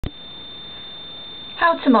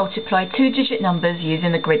How to multiply two-digit numbers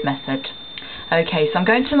using the grid method. Okay, so I'm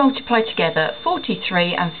going to multiply together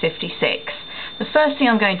 43 and 56. The first thing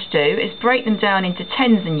I'm going to do is break them down into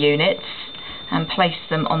tens and units and place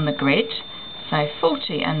them on the grid. So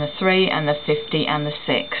 40 and the 3 and the 50 and the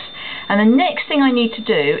 6. And the next thing I need to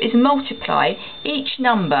do is multiply each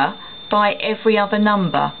number by every other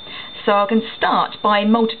number. So I can start by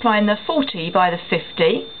multiplying the 40 by the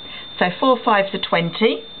 50. So 4 5s are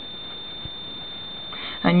 20.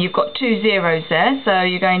 And you've got two zeros there, so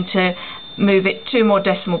you're going to move it two more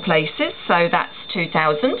decimal places, so that's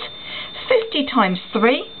 2,000. 50 times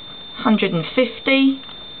 3, 150.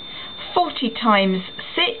 40 times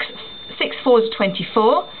 6, 6 4s are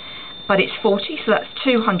 24, but it's 40, so that's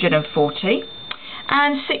 240.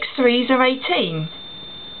 And 6 3s are 18.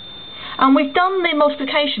 And we've done the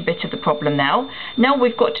multiplication bit of the problem now. Now what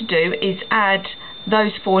we've got to do is add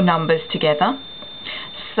those four numbers together.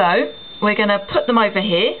 So we're going to put them over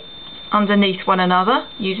here underneath one another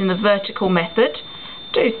using the vertical method.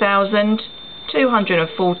 2,000,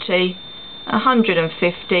 240,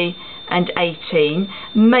 150 and 18.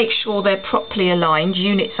 Make sure they're properly aligned,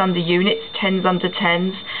 units under units, tens under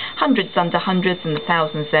tens, hundreds under hundreds, and the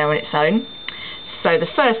thousands there on its own. So the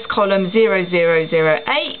first column, 0, 0, 0,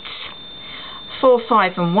 8. 4,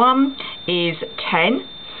 5 and 1 is 10.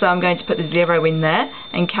 So I'm going to put the 0 in there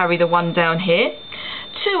and carry the 1 down here.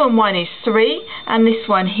 2 and 1 is 3, and this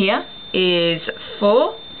one here is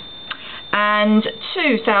 4, and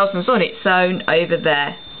 2,000's on its own over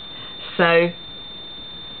there. So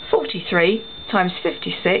 43 times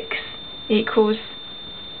 56 equals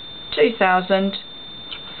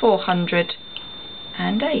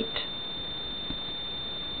 2,408.